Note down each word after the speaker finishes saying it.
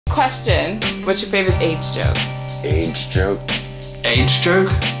Question, what's your favorite age joke? Age joke? Age joke?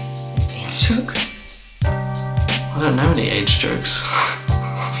 Age jokes? I don't know any age jokes.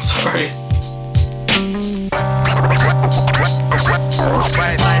 Sorry.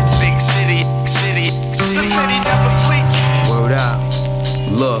 Bright lights, big city. The city never sleeps. Word up.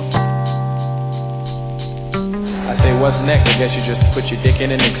 Look. I say, what's next? I guess you just put your dick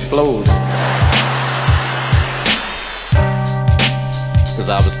in and explode. Cause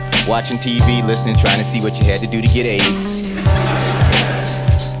I was watching TV, listening, trying to see what you had to do to get AIDS.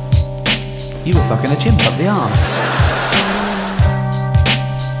 You were fucking a chimp up the arse.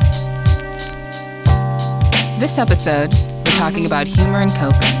 This episode, we're talking about humor and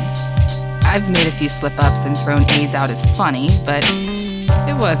coping. I've made a few slip-ups and thrown AIDS out as funny, but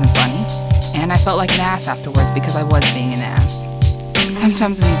it wasn't funny. And I felt like an ass afterwards because I was being an ass.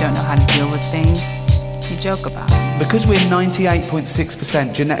 Sometimes when you don't know how to deal with things, you joke about it. Because we're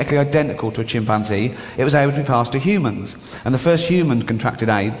 98.6% genetically identical to a chimpanzee, it was able to be passed to humans. And the first human contracted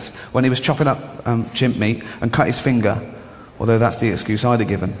AIDS when he was chopping up chimp meat and cut his finger, although that's the excuse I'd have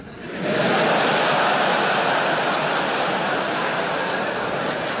given.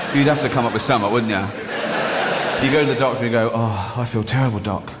 You'd have to come up with something, wouldn't you? You go to the doctor and you go, oh, I feel terrible,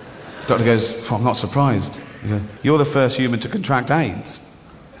 doc. The doctor goes, oh, I'm not surprised. You go, you're the first human to contract AIDS.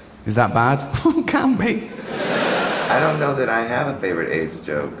 Is that bad? Can be. I don't know that I have a favorite AIDS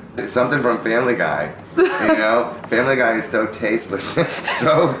joke. It's something from Family Guy. You know? Family Guy is so tasteless. It's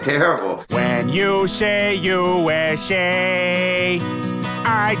so terrible. When you say USA,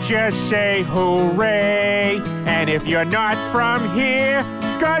 I just say hooray. And if you're not from here,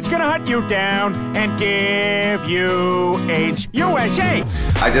 God's gonna hunt you down and give you AIDS. USA!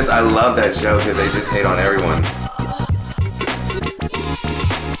 I love that show because they just hate on everyone.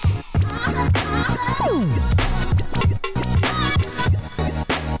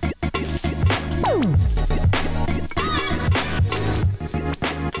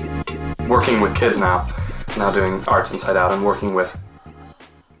 Working with kids now doing Arts Inside Out and working with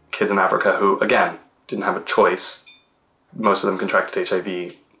kids in Africa who, again, didn't have a choice. Most of them contracted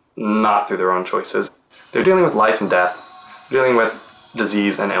HIV, not through their own choices. They're dealing with life and death. They're dealing with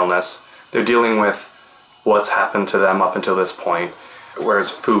disease and illness. They're dealing with what's happened to them up until this point. Where is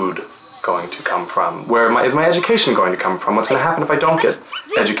food going to come from? Where is my education going to come from? What's going to happen if I don't get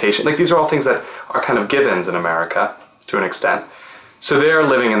education? Like, these are all things that are kind of givens in America, to an extent. So they're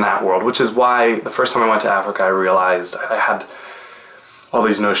living in that world, which is why the first time I went to Africa, I realized I had all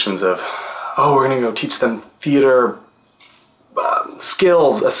these notions of, oh, we're going to go teach them theater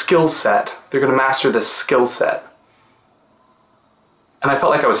skills, a skill set. They're going to master this skill set. And I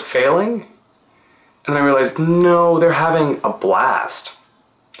felt like I was failing. And then I realized, no, they're having a blast.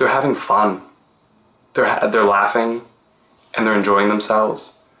 They're having fun. They're laughing and they're enjoying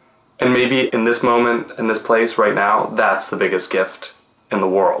themselves. And maybe in this moment, in this place right now, that's the biggest gift in the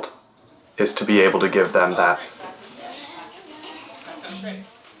world, is to be able to give them that.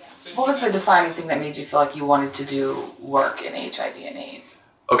 What was the defining thing that made you feel like you wanted to do work in HIV and AIDS?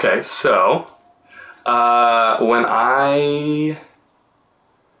 Okay, so my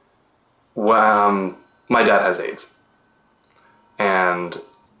dad has AIDS, and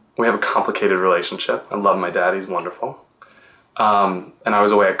we have a complicated relationship. I love my dad, he's wonderful. And I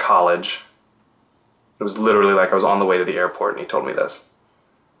was away at college. It was literally like I was on the way to the airport and he told me this.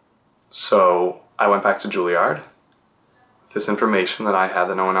 So I went back to Juilliard with this information that I had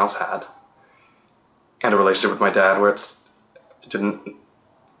that no one else had, and a relationship with my dad where I didn't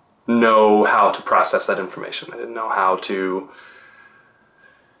know how to process that information. I didn't know how to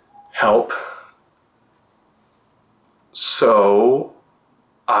help. So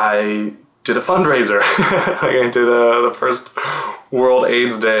I did a fundraiser. I did the first World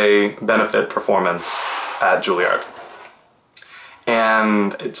AIDS Day benefit performance at Juilliard.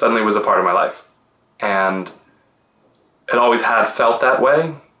 And it suddenly was a part of my life. And it always had felt that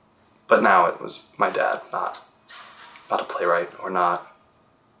way, but now it was my dad, not a playwright or not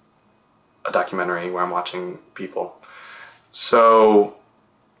a documentary where I'm watching people. So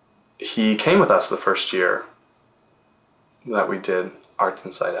he came with us the first year that we did Arts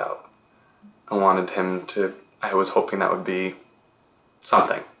Inside Out. I was hoping that would be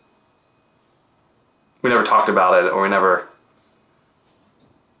something. We never talked about it,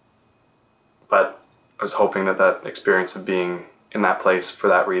 but I was hoping that experience of being in that place for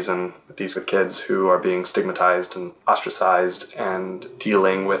that reason, with these kids who are being stigmatized and ostracized and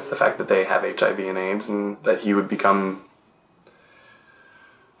dealing with the fact that they have HIV and AIDS, and that he would become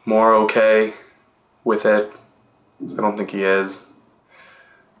more okay with it. I don't think he is.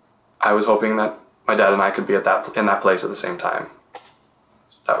 I was hoping that my dad and I could be in that place at the same time.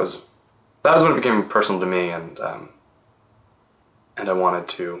 that was when it became personal to me, and I wanted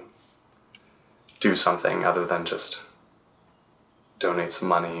to do something other than just donate some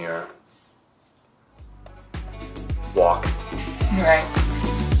money or walk. Right.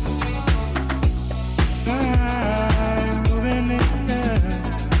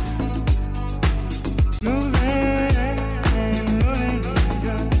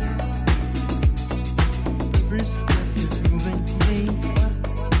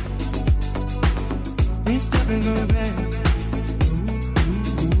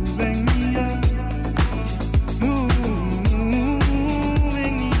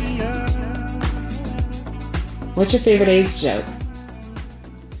 What's your favorite AIDS joke?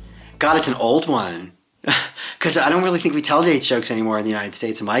 God, it's an old one. Because I don't really think we tell AIDS jokes anymore in the United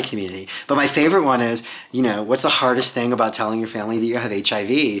States in my community. But my favorite one is, you know, what's the hardest thing about telling your family that you have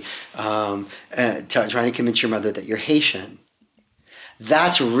HIV? Trying to convince your mother that you're Haitian.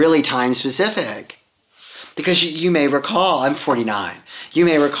 That's really time specific. Because you may recall, I'm 49, you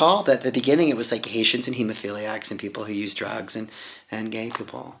may recall that at the beginning it was like Haitians and hemophiliacs and people who use drugs and gay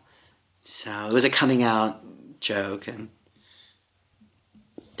people. So it was a coming out joke, and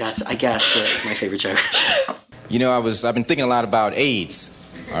that's, I guess, my favorite joke. You know, I've been thinking a lot about AIDS,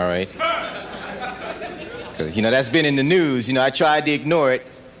 all right? Because, you know, that's been in the news. You know, I tried to ignore it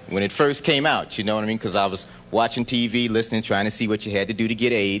when it first came out, you know what I mean? Because I was watching TV, listening, trying to see what you had to do to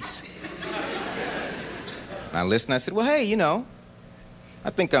get AIDS. And I listened, I said, well, hey, you know,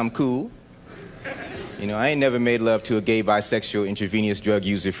 I think I'm cool. You know, I ain't never made love to a gay, bisexual, intravenous drug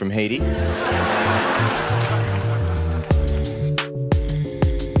user from Haiti.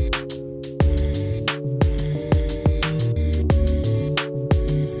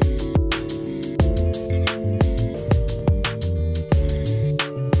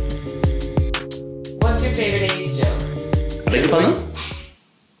 What's your favorite AIDS joke? I beg your pardon?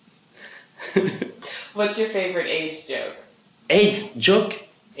 What's your favorite AIDS joke? AIDS joke?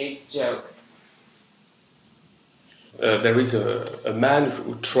 AIDS joke. There is a man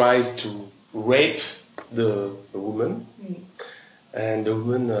who tries to rape the woman, and the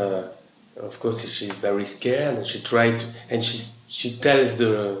woman, of course, she's very scared, and she tells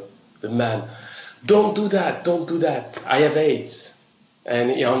the man, "Don't do that, don't do that. I have AIDS,"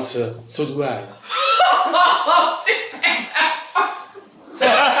 and he answers, "So do I."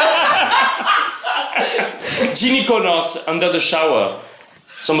 Ginny Connors under the shower.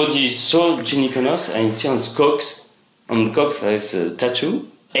 Somebody saw Ginny Connors and he sees on his cocks. On the cocks there is a tattoo.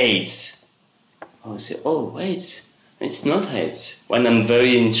 AIDS. Oh, I say, oh, AIDS. It's not AIDS. When I'm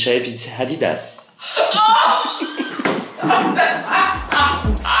very in shape, it's Adidas.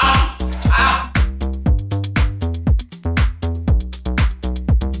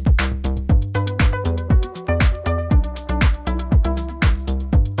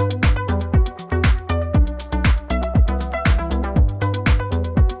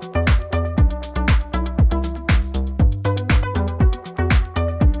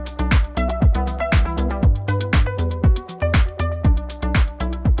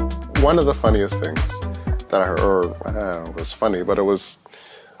 One of the funniest things that I heard, was funny, but it was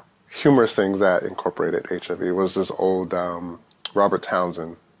humorous things that incorporated HIV, was this old Robert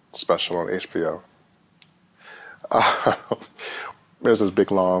Townsend special on HBO. There's this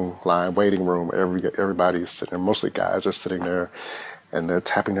big long line, waiting room, everybody's sitting there, mostly guys are sitting there, and they're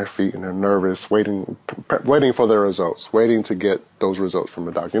tapping their feet and they're nervous, waiting for their results, waiting to get those results from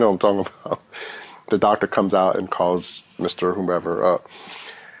the doctor. You know what I'm talking about? The doctor comes out and calls Mr. whomever up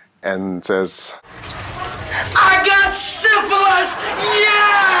and says, I got syphilis!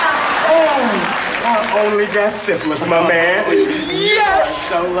 Yeah! Oh, I only got syphilis, my man. Yes!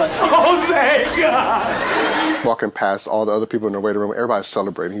 Oh, thank God! Walking past all the other people in the waiting room, everybody's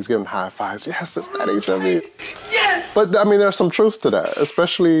celebrating. He's giving high fives. Yes, it's not HIV. Yes! But, I mean, there's some truth to that,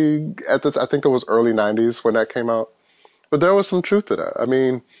 especially at I think it was early 90s when that came out. But there was some truth to that. I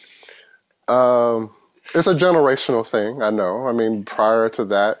mean, it's a generational thing, I know. I mean, prior to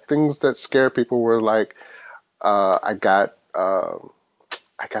that, things that scared people were like, I got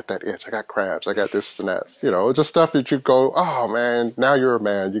that itch, I got cramps, I got this and that. You know, just stuff that you go, oh man, now you're a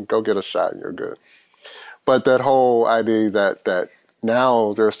man, you can go get a shot and you're good. But that whole idea that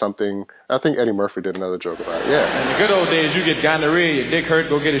now there's something, I think Eddie Murphy did another joke about it, yeah. In the good old days, you get gonorrhea, your dick hurt,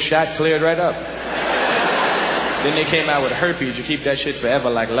 go get a shot, cleared right up. Then they came out with herpes, you keep that shit forever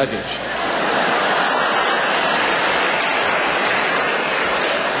like luggage.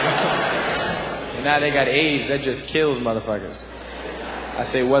 And now they got AIDS, that just kills motherfuckers. I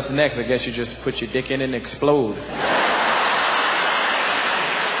say, what's next? I guess you just put your dick in and explode.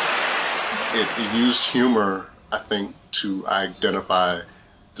 It used humor, I think, to identify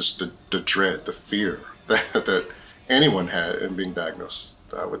just the dread, the fear that anyone had in being diagnosed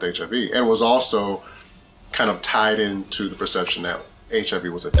with HIV, and was also kind of tied into the perception that HIV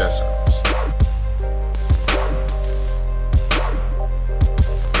was a death sentence.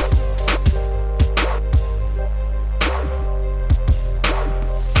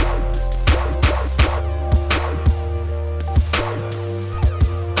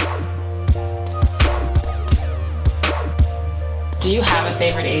 Do you have a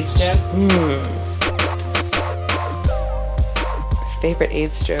favorite AIDS joke? Favorite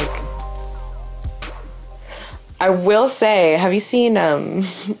AIDS joke. I will say, have you seen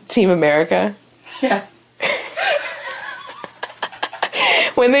Team America? Yeah.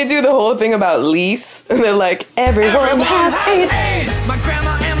 When they do the whole thing about lease, and they're like, everyone has AIDS. My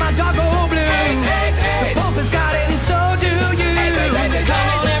grandma and my dog go blue. The Pope has got it and so do you. Come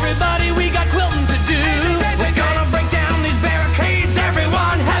on everybody, we got quilting to do. We're gonna break down these barricades.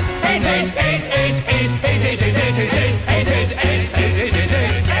 Everyone has AIDS, AIDS, AIDS, AIDS, AIDS, AIDS, AIDS, AIDS, AIDS, AIDS, AIDS, AIDS,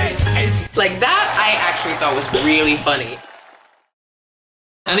 AIDS, AIDS. Like that, I actually thought was really funny.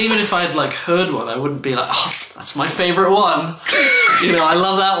 And even if I'd like heard one, I wouldn't be like, oh, that's my favorite one. You know, I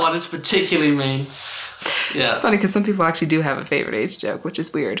love that one. It's particularly mean. Yeah. It's funny because some people actually do have a favorite AIDS joke, which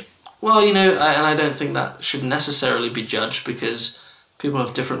is weird. Well, you know, and I don't think that should necessarily be judged because people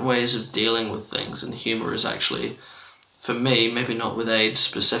have different ways of dealing with things, and humour is actually, for me, maybe not with AIDS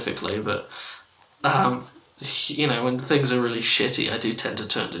specifically, but you know, when things are really shitty, I do tend to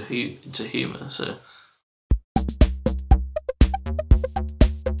turn to humour. So.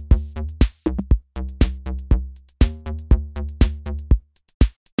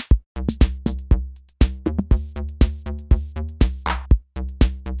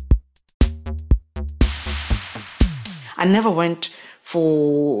 I never went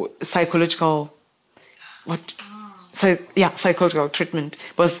for psychological psychological treatment.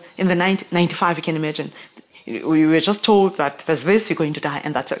 It was in the 95, you can imagine. We were just told that there's this, you're going to die,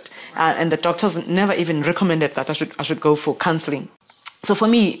 and that's it. And the doctors never even recommended that I should go for counseling. So for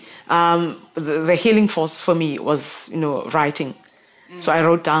me, the healing force for me was, writing. So I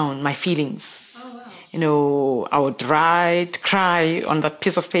wrote down my feelings. I would write, cry on that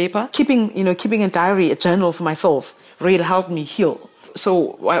piece of paper. Keeping a diary, a journal for myself really helped me heal.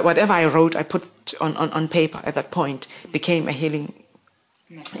 So whatever I wrote, I put on paper at that point, became a healing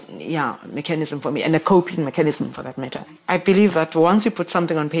mechanism for me, and a coping mechanism for that matter. I believe that once you put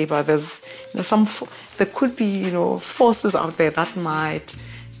something on paper, there's there could be forces out there that might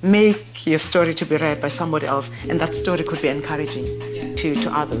make your story to be read by somebody else, and that story could be encouraging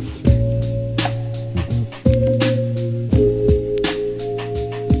to others.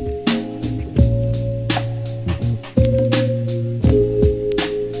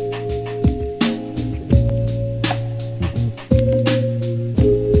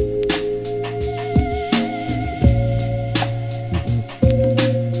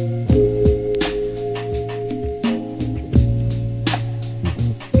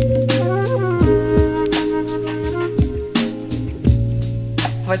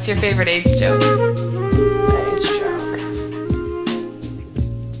 What's your favorite AIDS joke? AIDS joke.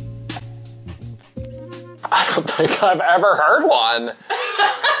 I don't think I've ever heard one.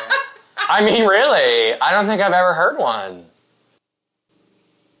 I mean, really, I don't think I've ever heard one.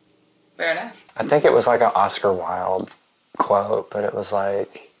 Fair enough. I think it was like an Oscar Wilde quote, but it was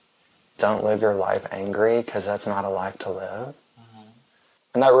like, don't live your life angry, because that's not a life to live.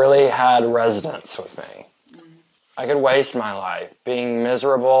 And that really had resonance with me. I could waste my life being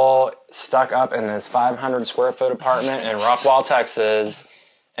miserable, stuck up in this 500 square foot apartment in Rockwall, Texas,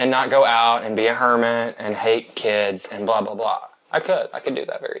 and not go out and be a hermit and hate kids and blah, blah, blah. I could do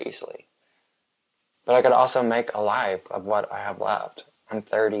that very easily. But I could also make a life of what I have left. I'm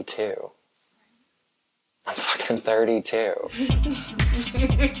 32. I'm fucking 32.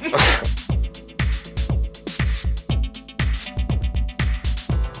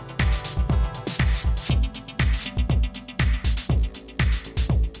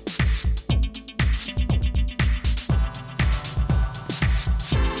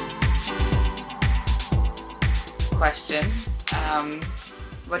 Question.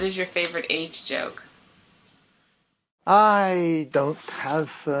 What is your favorite AIDS joke? I don't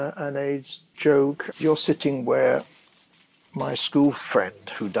have an AIDS joke. You're sitting where my school friend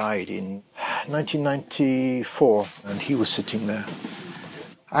who died in 1994, and he was sitting there.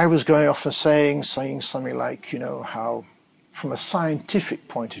 I was going off and saying something like, how, from a scientific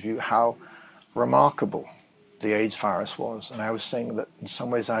point of view, how remarkable the AIDS virus was. And I was saying that in some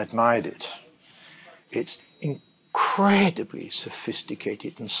ways I admired it. It's incredibly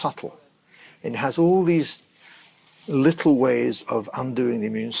sophisticated and subtle. It has all these little ways of undoing the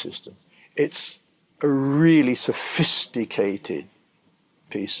immune system. It's a really sophisticated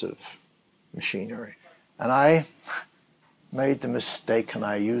piece of machinery. And I made the mistake and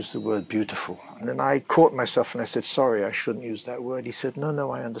I used the word beautiful. And then I caught myself and I said, sorry, I shouldn't use that word. He said,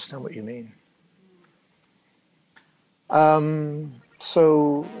 no, I understand what you mean. From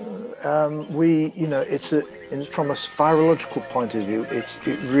a virological point of view, it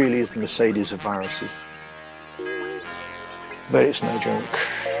really is the Mercedes of viruses. But it's no joke.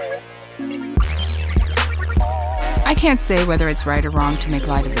 I can't say whether it's right or wrong to make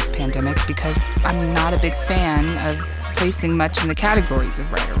light of this pandemic because I'm not a big fan of placing much in the categories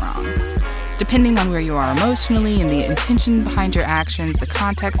of right or wrong. Depending on where you are emotionally and the intention behind your actions, the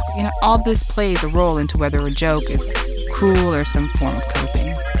context, all this plays a role into whether a joke is cruel or some form of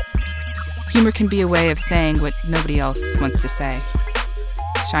coping. Humor can be a way of saying what nobody else wants to say.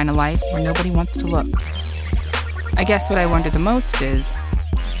 Shine a light where nobody wants to look. I guess what I wonder the most is,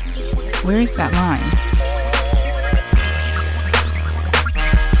 where is that line?